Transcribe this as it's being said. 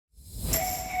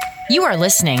You are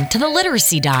listening to The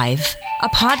Literacy Dive, a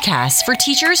podcast for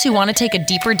teachers who want to take a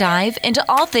deeper dive into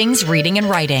all things reading and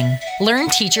writing. Learn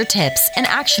teacher tips and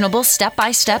actionable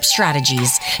step-by-step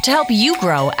strategies to help you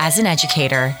grow as an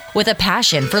educator. With a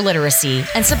passion for literacy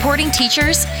and supporting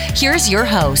teachers, here's your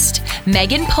host,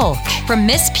 Megan Polk from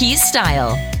Miss P's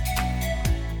Style.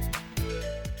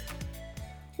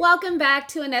 Welcome back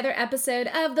to another episode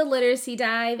of The Literacy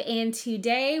Dive, and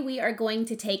today we are going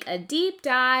to take a deep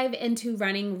dive into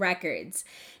running records.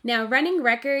 Now, running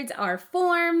records are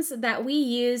forms that we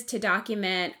use to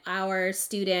document our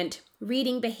student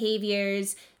reading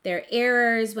behaviors, their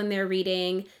errors when they're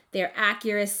reading, their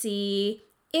accuracy,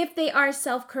 if they are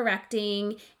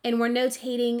self-correcting, and we're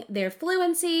notating their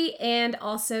fluency and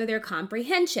also their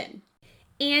comprehension.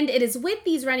 And it is with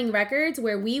these running records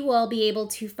where we will be able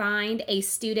to find a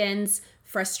student's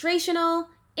frustrational,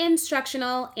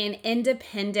 instructional, and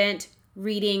independent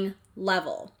reading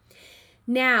level.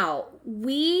 Now,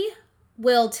 we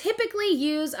will typically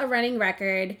use a running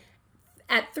record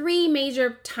at three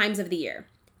major times of the year.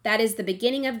 That is the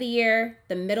beginning of the year,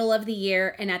 the middle of the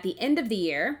year, and at the end of the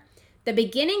year. The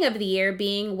beginning of the year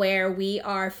being where we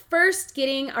are first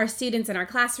getting our students in our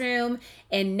classroom,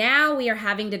 and now we are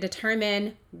having to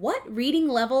determine what reading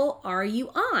level are you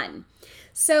on.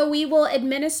 So we will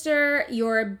administer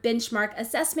your benchmark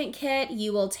assessment kit.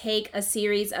 You will take a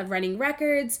series of running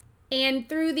records, and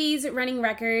through these running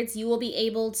records, you will be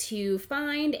able to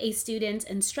find a student's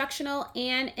instructional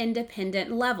and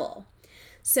independent level.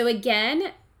 So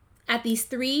again, at these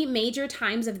three major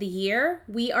times of the year,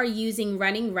 we are using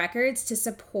running records to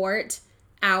support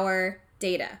our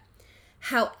data.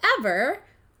 However,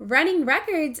 running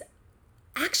records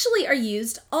actually are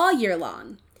used all year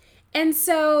long. And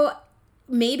so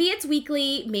maybe it's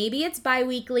weekly, maybe it's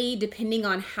bi-weekly, depending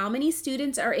on how many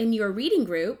students are in your reading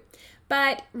group.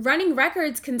 But running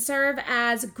records can serve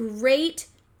as great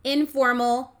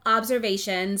informal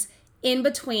observations in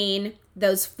between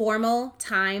those formal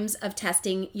times of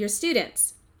testing your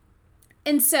students.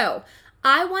 And so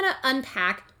I want to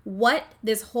unpack what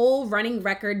this whole running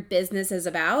record business is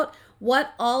about,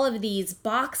 what all of these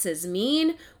boxes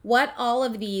mean, what all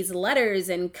of these letters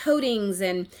and codings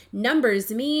and numbers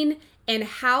mean, and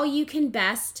how you can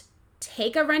best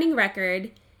take a running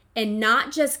record and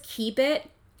not just keep it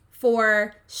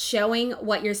for showing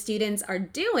what your students are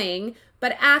doing,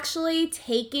 but actually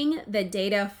taking the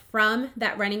data from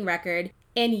that running record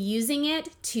and using it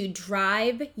to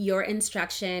drive your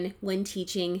instruction when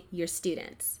teaching your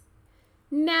students.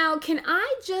 Now, can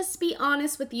I just be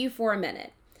honest with you for a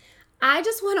minute? I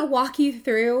just want to walk you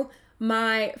through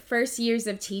my first years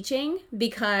of teaching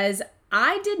because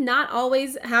I did not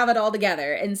always have it all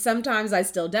together, and sometimes I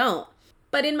still don't.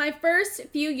 But in my first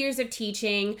few years of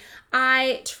teaching,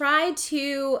 I tried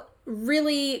to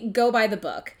really go by the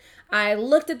book. I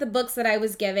looked at the books that I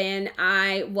was given,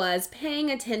 I was paying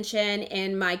attention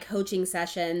in my coaching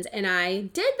sessions, and I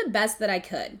did the best that I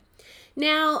could.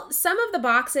 Now, some of the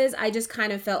boxes, I just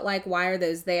kind of felt like, why are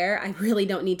those there? I really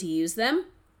don't need to use them.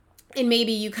 And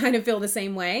maybe you kind of feel the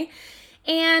same way.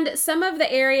 And some of the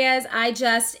areas, I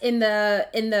just, in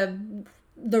the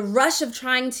rush of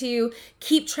trying to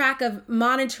keep track of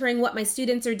monitoring what my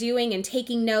students are doing and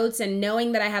taking notes and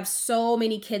knowing that I have so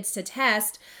many kids to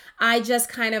test, I just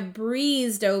kind of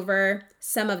breezed over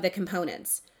some of the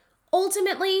components.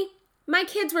 Ultimately, my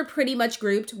kids were pretty much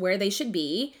grouped where they should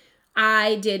be.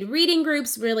 I did reading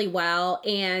groups really well,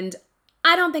 and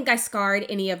I don't think I scarred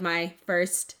any of my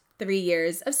first 3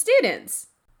 years of students.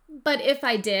 But if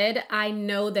I did, I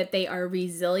know that they are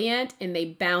resilient and they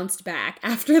bounced back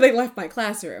after they left my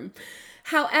classroom.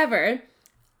 However,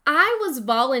 I was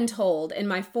voluntold in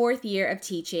my 4th year of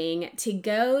teaching to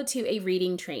go to a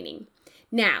reading training.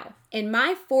 Now, in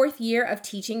my 4th year of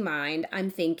teaching mind, I'm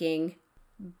thinking,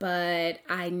 but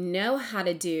I know how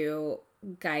to do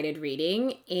guided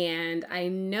reading and I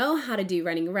know how to do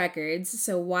running records,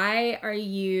 so why are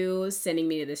you sending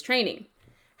me to this training?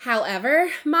 However,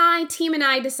 my team and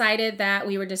I decided that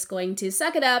we were just going to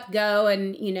suck it up, go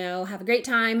and, have a great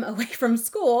time away from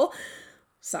school.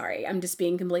 Sorry, I'm just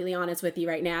being completely honest with you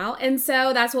right now. And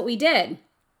so that's what we did.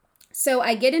 So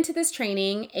I get into this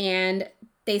training and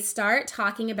they start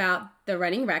talking about the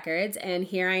running records, and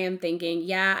here I am thinking,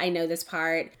 yeah, I know this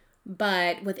part,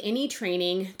 but with any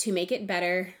training, to make it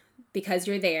better because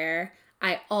you're there,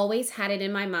 I always had it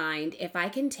in my mind, if I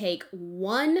can take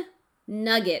one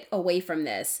nugget away from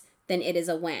this, then it is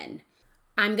a win.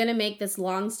 I'm going to make this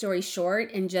long story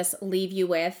short and just leave you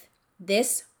with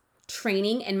this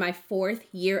training in my 4th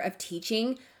year of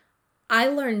teaching. I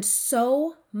learned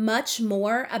so much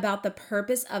more about the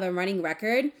purpose of a running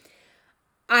record.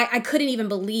 I couldn't even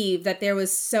believe that there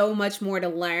was so much more to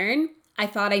learn. I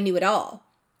thought I knew it all.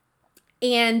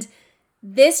 And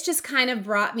this just kind of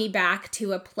brought me back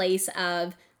to a place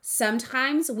of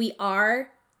sometimes we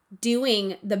are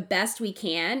doing the best we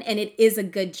can and it is a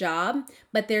good job,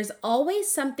 but there's always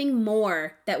something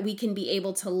more that we can be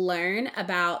able to learn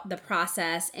about the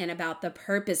process and about the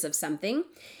purpose of something.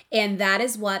 And that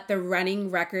is what the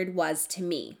running record was to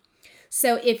me.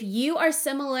 So if you are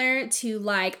similar to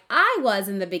like I was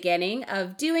in the beginning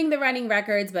of doing the running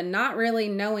records but not really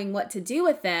knowing what to do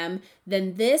with them,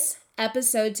 then this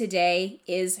episode today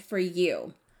is for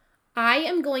you. I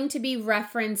am going to be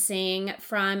referencing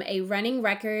from a running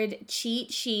record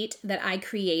cheat sheet that I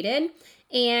created,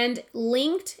 and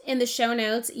linked in the show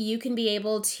notes, you can be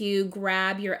able to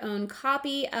grab your own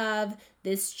copy of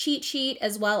this cheat sheet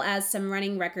as well as some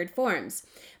running record forms.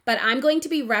 But I'm going to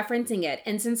be referencing it,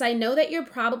 and since I know that you're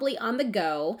probably on the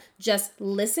go, just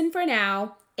listen for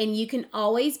now, and you can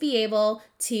always be able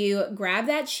to grab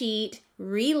that sheet,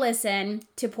 re-listen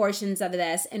to portions of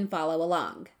this, and follow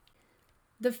along.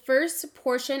 The first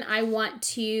portion I want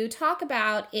to talk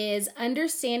about is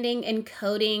understanding and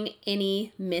coding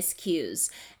any miscues.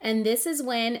 And this is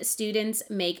when students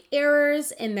make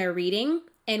errors in their reading,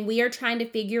 and we are trying to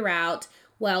figure out,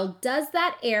 well, does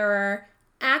that error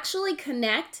actually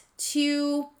connect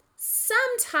to some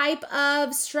type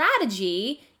of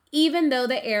strategy, even though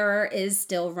the error is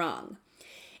still wrong?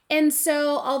 And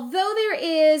so, although there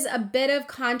is a bit of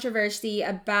controversy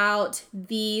about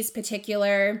these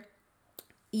particular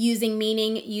using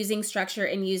meaning, using structure,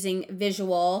 and using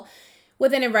visual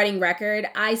within a running record,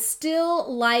 I still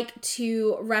like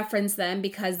to reference them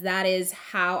because that is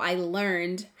how I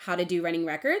learned how to do running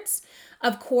records.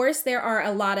 Of course, there are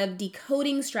a lot of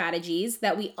decoding strategies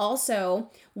that we also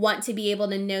want to be able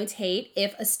to notate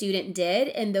if a student did,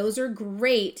 and those are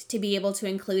great to be able to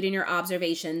include in your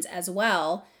observations as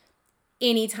well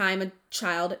anytime a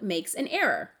child makes an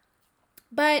error.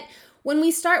 But when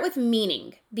we start with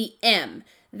meaning, the M,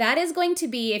 that is going to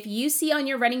be, if you see on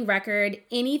your running record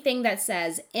anything that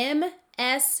says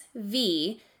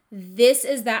MSV, this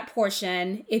is that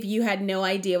portion if you had no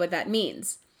idea what that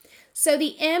means. So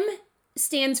the M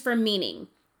stands for meaning.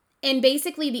 And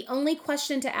basically the only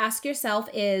question to ask yourself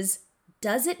is,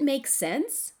 does it make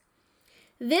sense?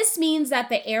 This means that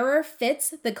the error fits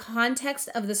the context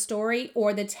of the story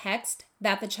or the text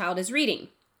that the child is reading.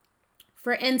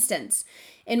 For instance,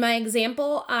 in my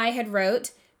example, I had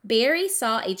wrote, Barry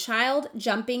saw a child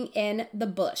jumping in the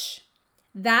bush.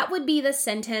 That would be the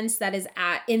sentence that is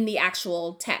in the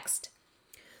actual text.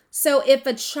 So if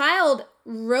a child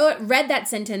read that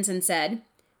sentence and said,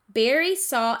 Barry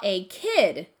saw a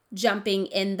kid jumping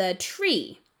in the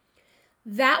tree,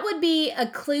 that would be a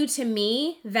clue to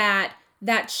me that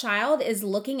that child is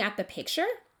looking at the picture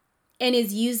and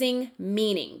is using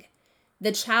meaning.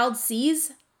 The child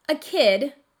sees a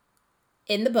kid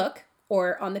in the book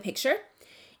or on the picture,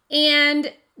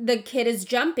 and the kid is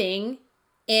jumping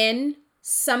in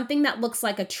something that looks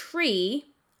like a tree,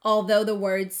 although the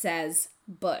word says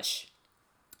bush.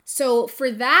 So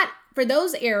for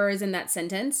those errors in that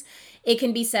sentence, it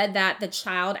can be said that the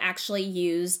child actually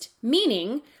used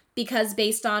meaning because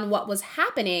based on what was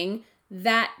happening,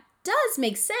 that does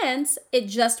make sense. It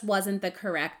just wasn't the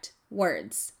correct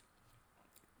words.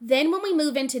 Then when we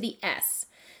move into the S,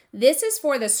 this is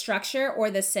for the structure or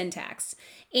the syntax.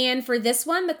 And for this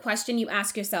one, the question you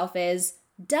ask yourself is,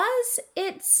 does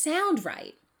it sound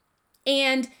right?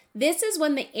 And this is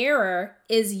when the error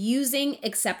is using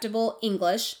acceptable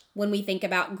English when we think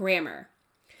about grammar.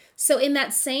 So in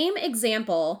that same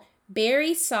example,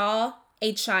 Barry saw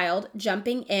a child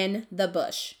jumping in the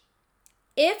bush.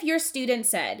 If your student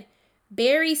said,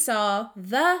 Barry saw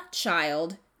the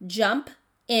child jump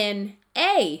in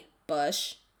a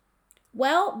bush,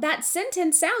 well, that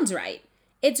sentence sounds right.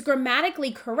 It's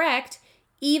grammatically correct,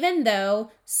 even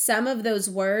though some of those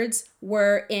words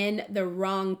were in the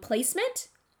wrong placement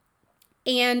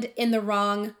and in the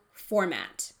wrong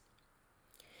format.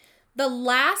 The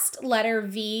last letter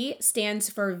V stands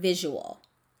for visual.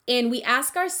 And we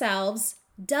ask ourselves,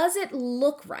 does it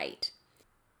look right?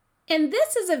 And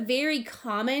this is a very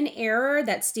common error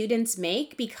that students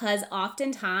make because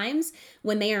oftentimes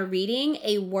when they are reading,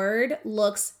 a word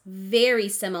looks very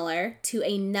similar to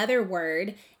another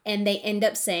word and they end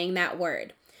up saying that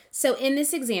word. So in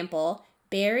this example,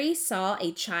 Barry saw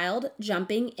a child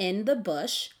jumping in the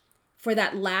bush. For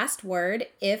that last word,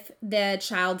 if the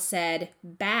child said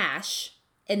bash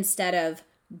instead of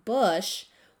bush,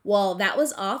 well, that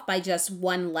was off by just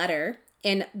one letter.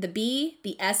 And the B,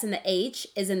 the S, and the H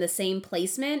is in the same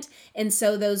placement. And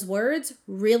so those words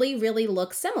really, really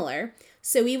look similar.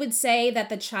 So we would say that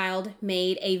the child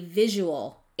made a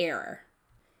visual error.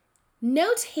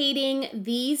 Notating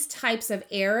these types of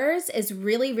errors is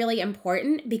really, really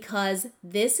important because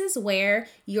this is where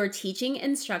your teaching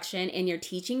instruction and your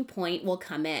teaching point will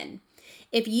come in.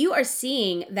 If you are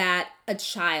seeing that a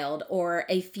child or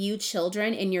a few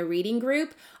children in your reading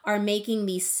group are making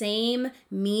the same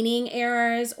meaning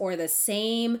errors or the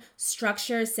same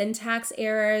structure, syntax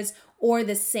errors, or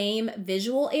the same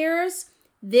visual errors,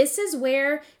 this is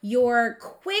where your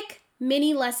quick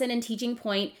mini lesson and teaching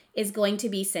point is going to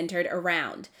be centered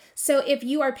around. So if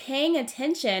you are paying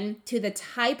attention to the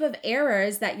type of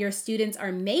errors that your students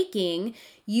are making,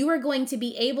 you are going to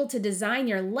be able to design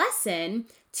your lesson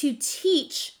to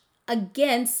teach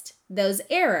against those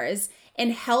errors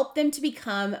and help them to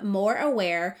become more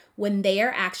aware when they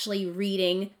are actually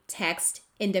reading text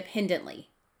independently.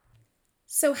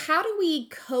 So how do we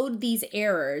code these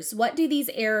errors? What do these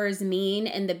errors mean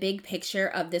in the big picture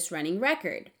of this running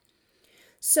record?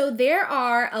 So there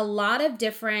are a lot of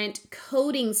different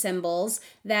coding symbols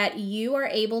that you are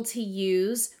able to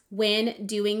use when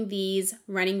doing these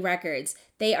running records.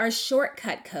 They are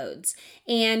shortcut codes.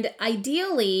 And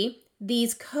ideally,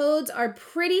 these codes are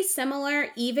pretty similar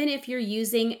even if you're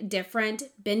using different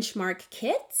benchmark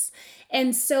kits.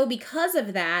 And so because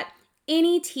of that,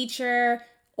 any teacher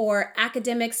or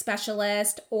academic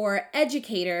specialist or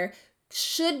educator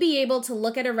should be able to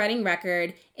look at a running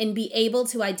record and be able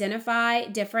to identify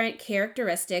different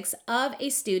characteristics of a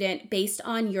student based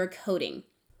on your coding.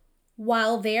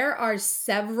 While there are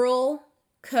several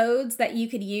codes that you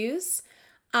could use,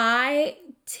 I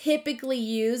typically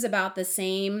use about the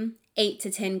same 8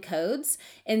 to 10 codes.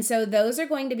 And so those are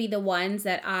going to be the ones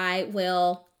that I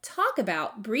will talk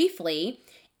about briefly,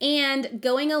 and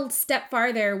going a step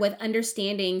farther with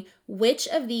understanding which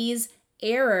of these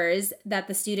errors that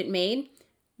the student made,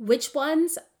 which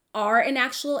ones are an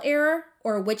actual error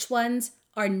or which ones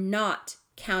are not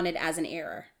counted as an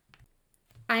error.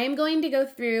 I am going to go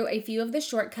through a few of the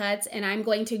shortcuts and I'm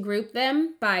going to group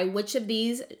them by which of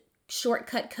these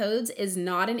shortcut codes is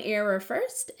not an error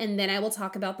first, and then I will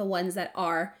talk about the ones that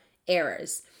are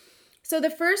errors. So the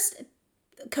first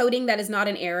coding that is not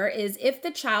an error is if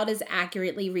the child is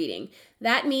accurately reading.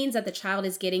 That means that the child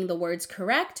is getting the words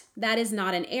correct. That is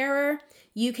not an error.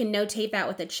 You can notate that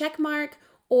with a check mark,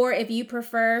 or if you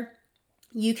prefer,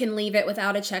 you can leave it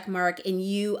without a check mark and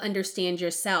you understand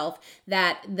yourself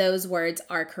that those words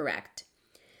are correct.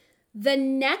 The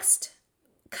next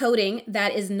coding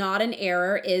that is not an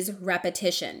error is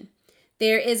repetition.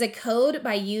 There is a code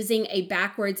by using a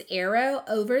backwards arrow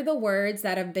over the words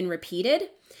that have been repeated.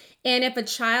 And if a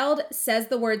child says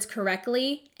the words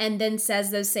correctly and then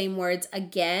says those same words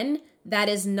again, that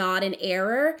is not an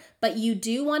error, but you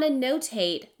do want to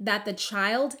notate that the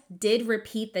child did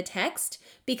repeat the text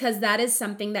because that is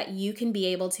something that you can be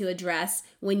able to address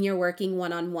when you're working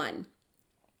one-on-one.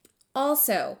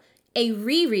 Also, a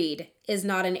reread is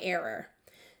not an error.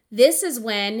 This is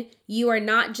when you are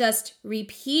not just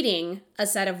repeating a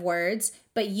set of words,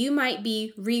 but you might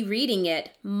be rereading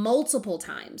it multiple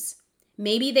times.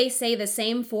 Maybe they say the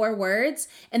same 4 words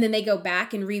and then they go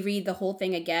back and reread the whole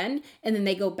thing again, and then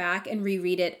they go back and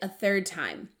reread it a third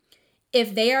time.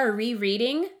 If they are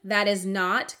rereading, that is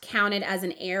not counted as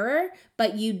an error,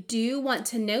 but you do want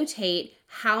to notate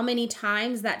how many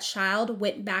times that child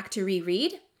went back to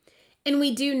reread. And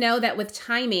we do know that with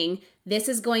timing, this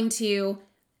is going to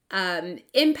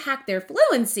impact their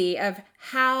fluency of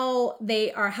how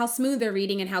smooth they're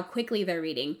reading and how quickly they're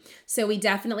reading. So we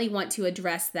definitely want to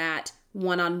address that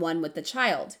one-on-one with the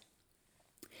child.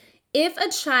 If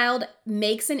a child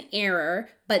makes an error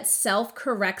but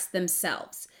self-corrects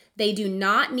themselves, they do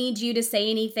not need you to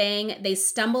say anything, they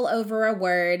stumble over a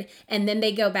word, and then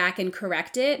they go back and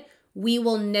correct it, we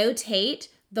will notate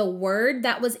the word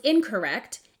that was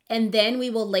incorrect, and then we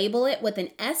will label it with an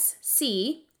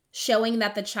SC, showing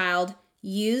that the child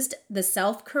used the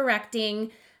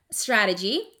self-correcting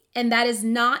strategy, and that is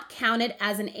not counted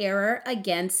as an error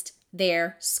against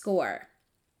their score.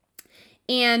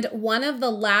 And one of the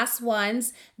last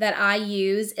ones that I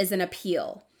use is an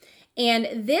appeal. And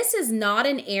this is not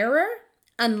an error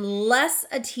unless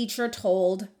a teacher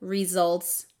told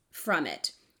results from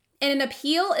it. And an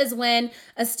appeal is when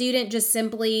a student just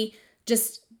simply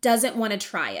doesn't want to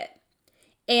try it.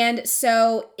 And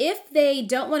so if they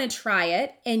don't want to try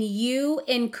it and you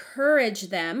encourage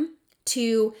them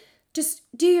to just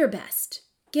do your best,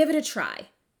 give it a try,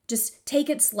 just take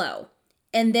it slow,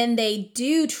 and then they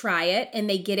do try it and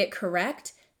they get it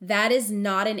correct, that is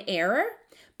not an error.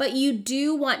 But you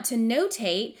do want to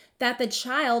notate that the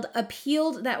child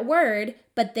appealed that word,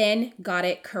 but then got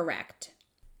it correct.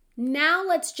 Now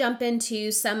let's jump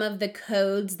into some of the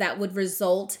codes that would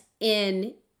result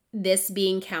in this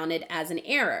being counted as an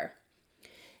error.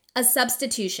 A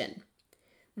substitution.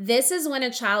 This is when a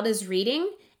child is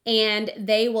reading and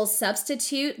they will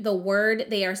substitute the word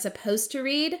they are supposed to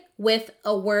read with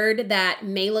a word that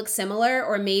may look similar,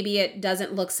 or maybe it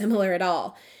doesn't look similar at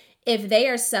all. If they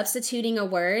are substituting a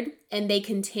word and they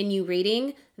continue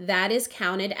reading, that is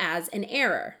counted as an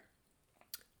error.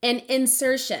 An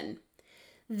insertion.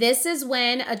 This is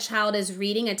when a child is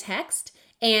reading a text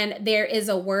and there is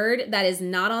a word that is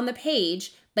not on the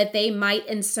page, but they might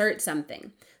insert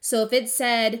something. So if it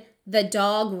said, the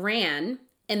dog ran,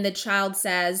 and the child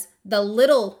says, the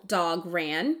little dog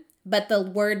ran, but the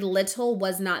word little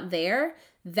was not there,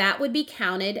 that would be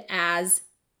counted as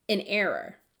an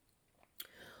error.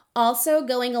 Also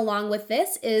going along with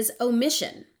this is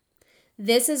omission.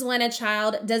 This is when a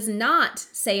child does not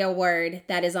say a word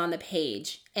that is on the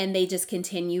page and they just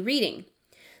continue reading.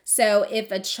 So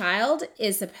if a child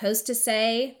is supposed to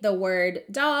say the word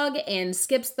dog and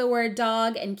skips the word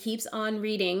dog and keeps on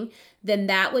reading, then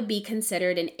that would be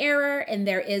considered an error, and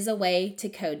there is a way to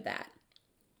code that.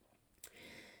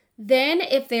 Then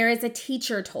if there is a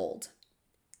teacher told,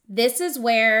 this is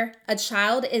where a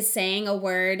child is saying a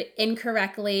word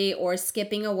incorrectly or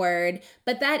skipping a word,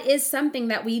 but that is something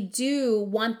that we do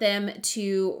want them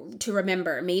to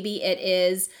remember. Maybe it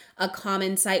is a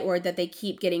common sight word that they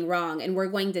keep getting wrong, and we're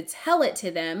going to tell it to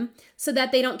them so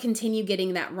that they don't continue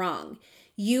getting that wrong.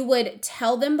 You would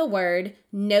tell them the word,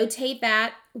 notate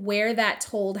that where that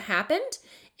told happened,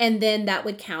 and then that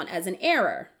would count as an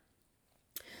error.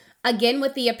 Again,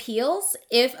 with the appeals,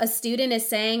 if a student is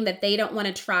saying that they don't want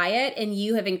to try it and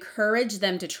you have encouraged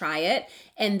them to try it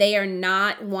and they are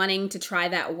not wanting to try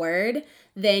that word,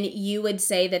 then you would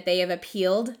say that they have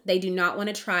appealed, they do not want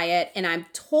to try it, and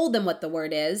I've told them what the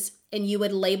word is, and you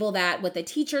would label that with a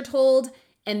teacher told,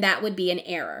 and that would be an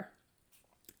error.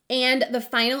 And the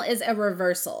final is a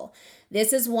reversal.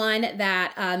 This is one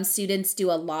that students do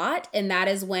a lot, and that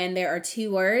is when there are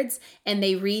two words and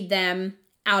they read them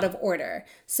out of order.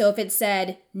 So if it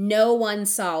said, no one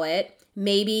saw it,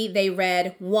 maybe they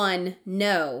read one,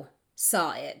 no,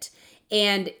 saw it.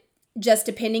 And just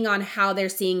depending on how they're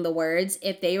seeing the words,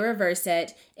 if they reverse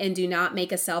it and do not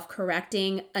make a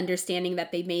self-correcting understanding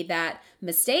that they made that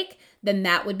mistake, then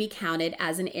that would be counted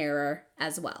as an error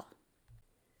as well.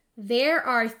 There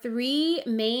are three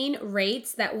main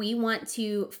rates that we want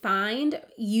to find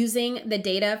using the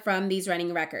data from these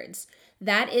running records.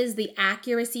 That is the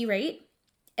accuracy rate,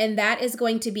 and that is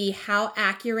going to be how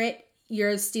accurate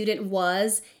your student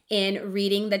was in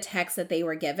reading the text that they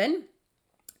were given.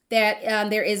 That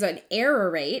there is an error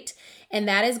rate, and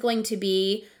that is going to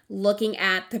be looking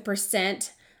at the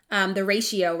percent, the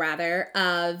ratio rather,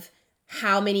 of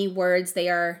how many words they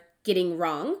are getting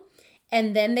wrong.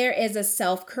 And then there is a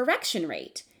self-correction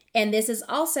rate, and this is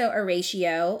also a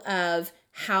ratio of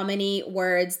how many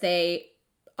words they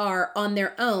are on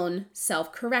their own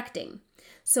self-correcting.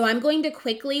 So I'm going to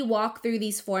quickly walk through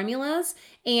these formulas.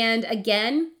 And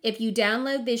again, if you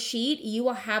download this sheet, you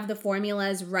will have the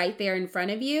formulas right there in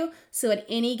front of you. So at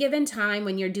any given time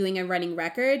when you're doing a running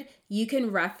record, you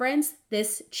can reference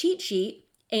this cheat sheet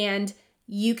and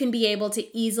you can be able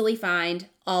to easily find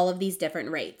all of these different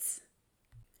rates.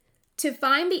 To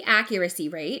find the accuracy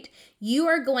rate, you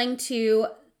are going to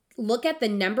look at the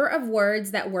number of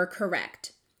words that were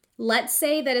correct. Let's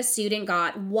say that a student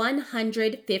got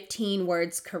 115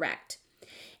 words correct.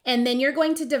 And then you're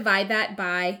going to divide that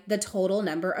by the total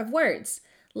number of words.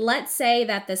 Let's say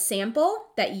that the sample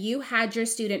that you had your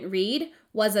student read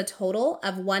was a total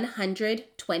of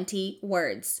 120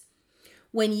 words.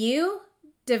 When you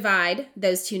divide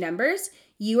those two numbers,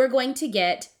 you are going to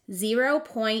get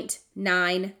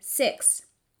 0.96.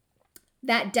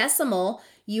 That decimal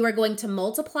you are going to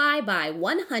multiply by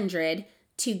 100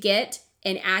 to get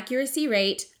an accuracy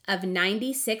rate of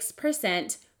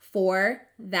 96% for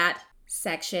that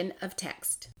section of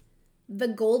text. The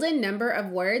golden number of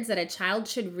words that a child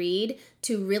should read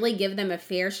to really give them a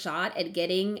fair shot at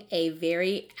getting a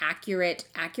very accurate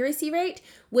accuracy rate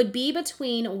would be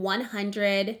between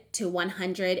 100 to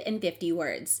 150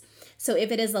 words. So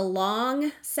if it is a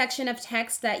long section of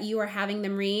text that you are having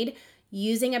them read,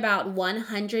 using about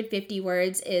 150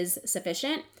 words is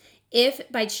sufficient. If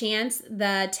by chance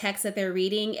the text that they're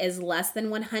reading is less than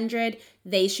 100,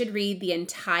 they should read the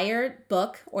entire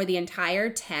book or the entire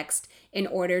text in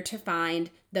order to find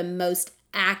the most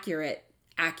accurate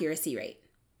accuracy rate.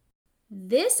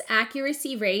 This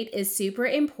accuracy rate is super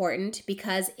important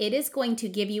because it is going to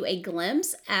give you a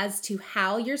glimpse as to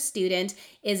how your student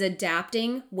is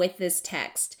adapting with this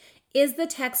text. Is the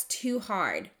text too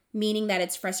hard? meaning that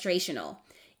it's frustrational?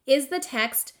 Is the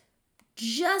text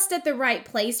just at the right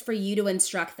place for you to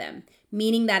instruct them,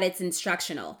 meaning that it's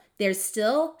instructional? There's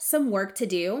still some work to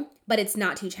do, but it's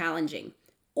not too challenging.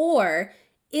 Or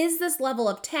is this level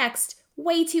of text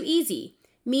way too easy,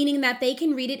 meaning that they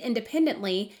can read it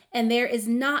independently and there is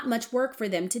not much work for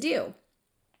them to do?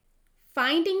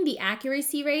 Finding the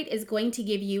accuracy rate is going to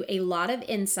give you a lot of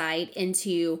insight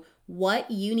into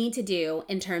what you need to do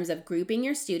in terms of grouping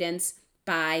your students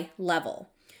by level.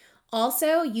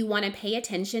 Also, you want to pay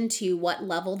attention to what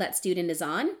level that student is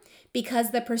on,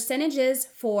 because the percentages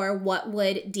for what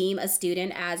would deem a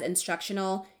student as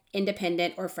instructional,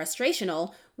 independent, or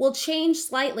frustrational will change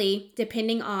slightly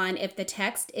depending on if the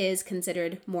text is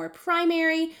considered more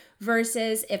primary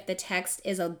versus if the text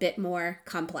is a bit more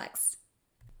complex.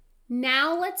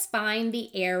 Now let's find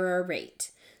the error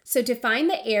rate. So to find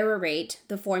the error rate,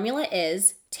 the formula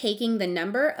is taking the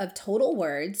number of total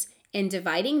words and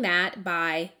dividing that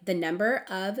by the number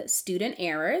of student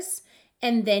errors,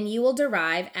 and then you will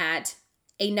derive at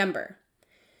a number.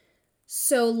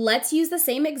 So let's use the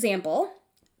same example.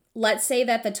 Let's say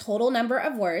that the total number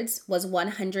of words was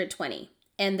 120,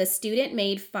 and the student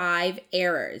made 5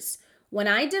 errors. When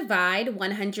I divide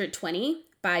 120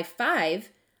 by 5,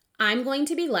 I'm going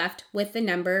to be left with the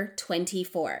number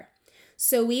 24.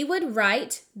 So we would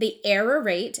write the error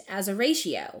rate as a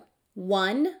ratio,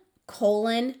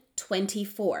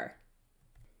 1:24.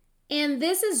 And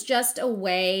this is just a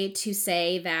way to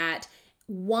say that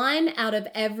 1 out of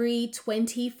every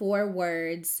 24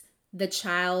 words, the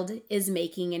child is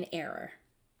making an error.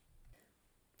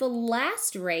 The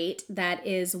last rate that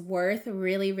is worth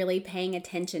really paying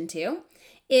attention to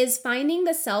is finding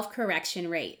the self-correction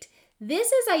rate.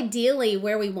 This is ideally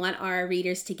where we want our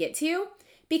readers to get to,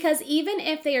 because even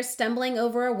if they are stumbling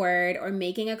over a word or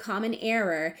making a common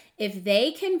error, if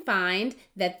they can find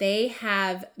that they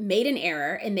have made an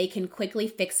error and they can quickly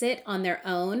fix it on their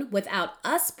own without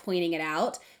us pointing it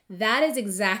out, that is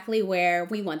exactly where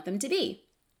we want them to be.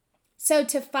 So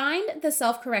to find the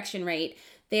self-correction rate,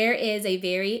 there is a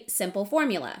very simple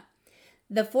formula.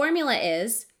 The formula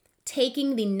is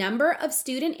taking the number of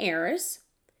student errors,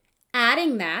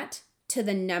 adding that to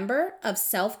the number of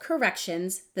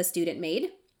self-corrections the student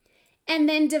made, and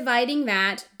then dividing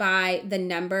that by the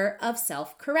number of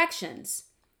self-corrections.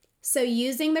 So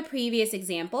using the previous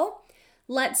example,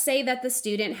 let's say that the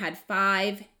student had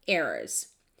 5 errors,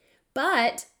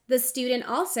 but the student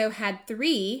also had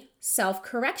 3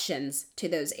 self-corrections to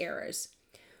those errors.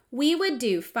 We would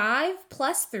do 5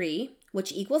 plus 3,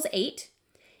 which equals 8,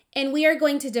 and we are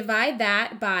going to divide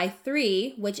that by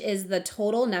 3, which is the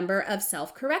total number of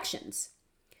self-corrections.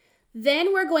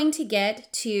 Then we're going to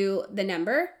get to the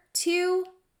number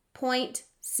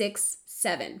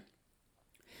 2.67.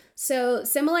 So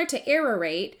similar to error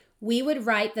rate, we would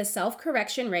write the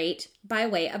self-correction rate by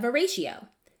way of a ratio.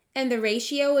 And the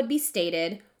ratio would be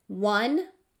stated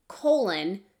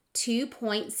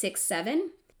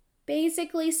 1:2.67,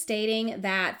 basically stating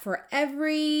that for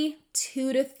every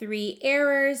 2 to 3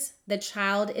 errors, the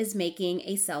child is making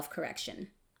a self-correction.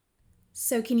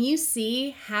 So can you see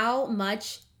how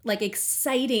much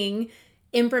exciting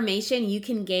information you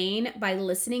can gain by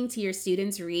listening to your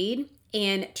students read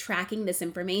and tracking this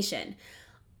information?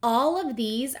 All of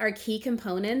these are key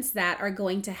components that are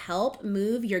going to help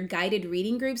move your guided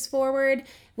reading groups forward,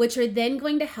 which are then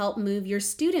going to help move your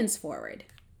students forward.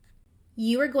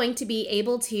 You are going to be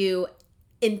able to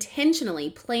intentionally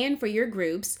plan for your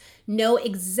groups, know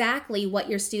exactly what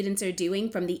your students are doing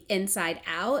from the inside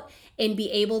out, and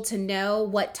be able to know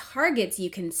what targets you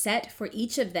can set for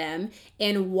each of them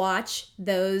and watch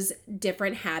those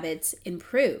different habits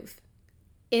improve.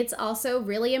 It's also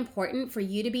really important for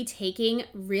you to be taking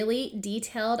really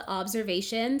detailed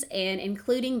observations and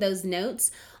including those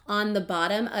notes on the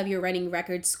bottom of your running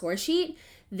record score sheet.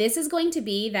 This is going to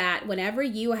be that whenever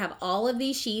you have all of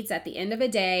these sheets at the end of a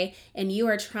day and you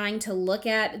are trying to look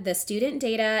at the student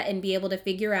data and be able to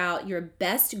figure out your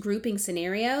best grouping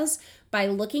scenarios by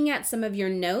looking at some of your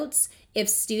notes, if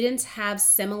students have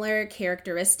similar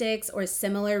characteristics or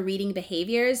similar reading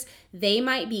behaviors, they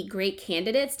might be great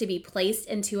candidates to be placed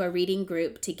into a reading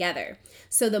group together.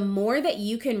 So the more that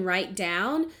you can write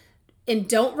down, and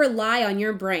don't rely on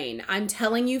your brain. I'm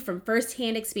telling you from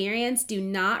firsthand experience, do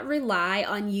not rely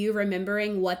on you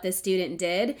remembering what the student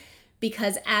did,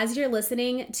 because as you're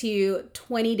listening to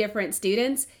 20 different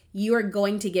students, you are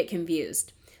going to get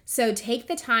confused. So take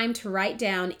the time to write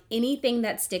down anything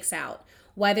that sticks out,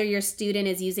 whether your student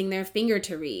is using their finger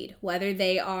to read, whether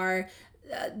they are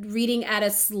reading at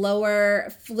a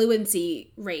slower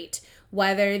fluency rate,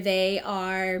 whether they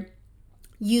are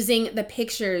using the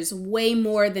pictures way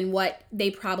more than what they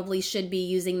probably should be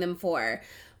using them for.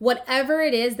 Whatever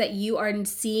it is that you are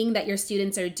seeing that your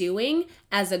students are doing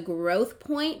as a growth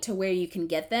point to where you can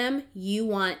get them, you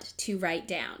want to write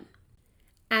down.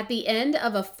 At the end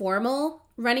of a formal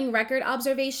running record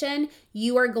observation,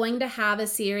 you are going to have a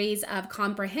series of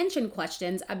comprehension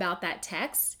questions about that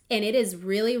text. And it is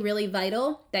really, really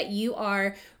vital that you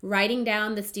are writing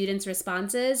down the students'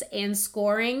 responses and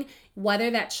scoring whether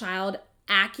that child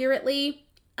accurately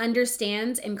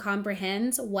understands and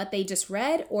comprehends what they just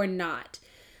read or not.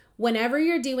 Whenever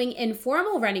you're doing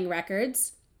informal running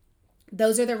records,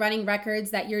 those are the running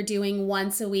records that you're doing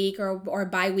once a week or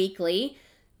bi-weekly.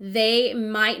 They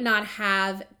might not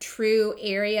have true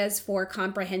areas for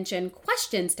comprehension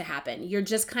questions to happen. You're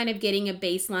just kind of getting a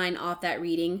baseline off that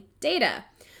reading data.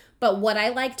 But what I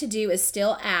like to do is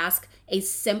still ask a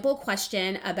simple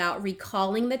question about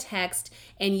recalling the text,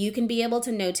 and you can be able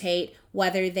to notate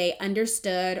whether they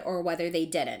understood or whether they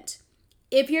didn't.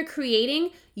 If you're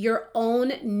creating your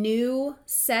own new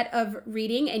set of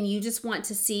reading and you just want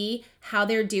to see how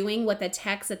they're doing with a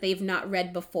text that they've not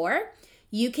read before,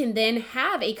 you can then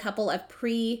have a couple of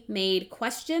pre-made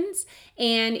questions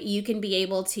and you can be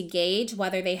able to gauge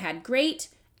whether they had great,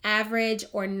 average,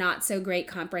 or not so great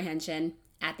comprehension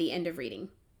at the end of reading.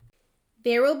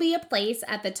 There will be a place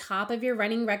at the top of your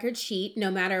running record sheet,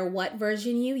 no matter what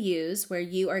version you use, where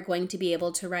you are going to be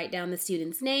able to write down the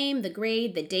student's name, the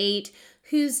grade, the date,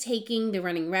 who's taking the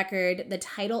running record, the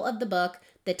title of the book,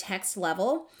 the text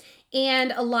level.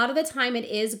 And a lot of the time it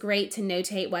is great to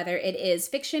notate whether it is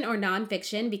fiction or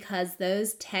nonfiction because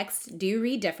those texts do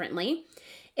read differently.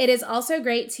 It is also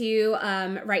great to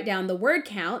write down the word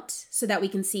count so that we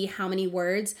can see how many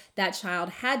words that child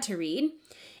had to read.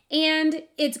 And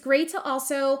it's great to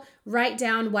also write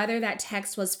down whether that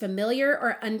text was familiar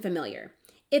or unfamiliar.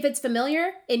 If it's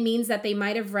familiar, it means that they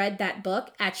might have read that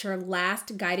book at your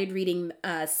last guided reading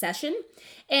session,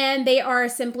 and they are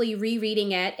simply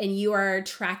rereading it, and you are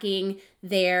tracking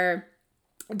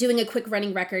doing a quick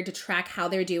running record to track how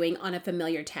they're doing on a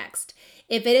familiar text.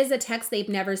 If it is a text they've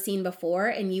never seen before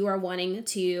and you are wanting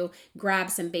to grab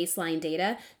some baseline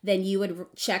data, then you would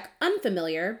check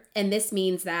unfamiliar, and this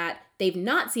means that they've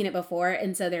not seen it before,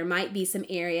 and so there might be some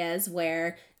areas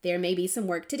where there may be some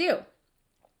work to do.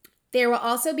 There will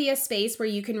also be a space where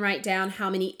you can write down how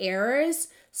many errors,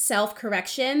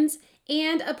 self-corrections,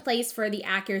 and a place for the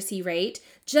accuracy rate,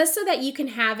 just so that you can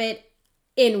have it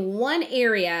in one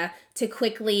area to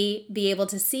quickly be able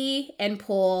to see and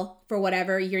pull for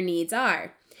whatever your needs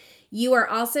are. You are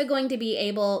also going to be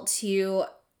able to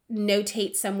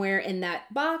notate somewhere in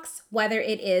that box whether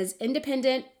it is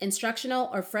independent, instructional,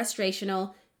 or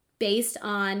frustrational based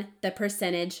on the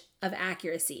percentage of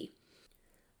accuracy.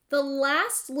 The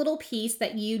last little piece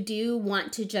that you do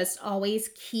want to just always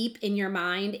keep in your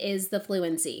mind is the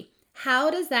fluency. How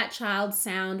does that child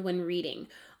sound when reading?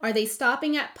 Are they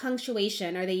stopping at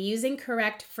punctuation? Are they using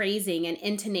correct phrasing and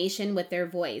intonation with their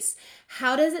voice?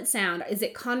 How does it sound? Is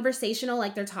it conversational,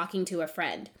 like they're talking to a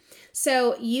friend?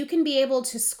 So you can be able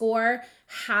to score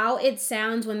how it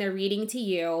sounds when they're reading to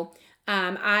you.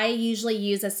 I usually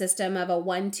use a system of a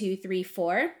 1, 2, 3,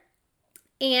 4.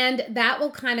 And that will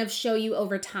kind of show you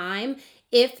over time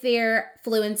if their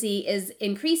fluency is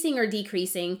increasing or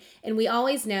decreasing. And we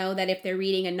always know that if they're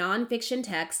reading a nonfiction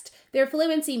text, their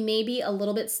fluency may be a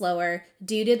little bit slower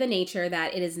due to the nature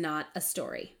that it is not a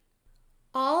story.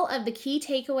 All of the key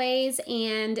takeaways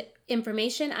and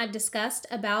information I've discussed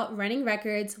about running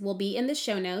records will be in the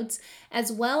show notes,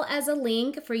 as well as a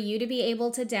link for you to be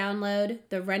able to download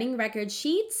the running record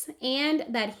sheets and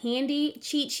that handy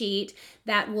cheat sheet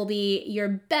that will be your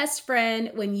best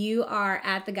friend when you are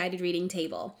at the guided reading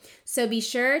table. So be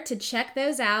sure to check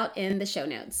those out in the show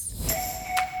notes.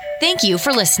 Thank you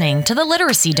for listening to the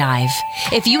Literacy Dive.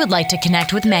 If you would like to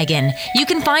connect with Megan, you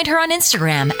can find her on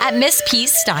Instagram at Miss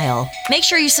Peace Style. Make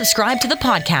sure you subscribe to the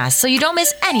podcast so you don't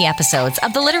miss any episodes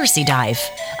of the Literacy Dive.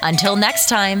 Until next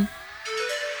time.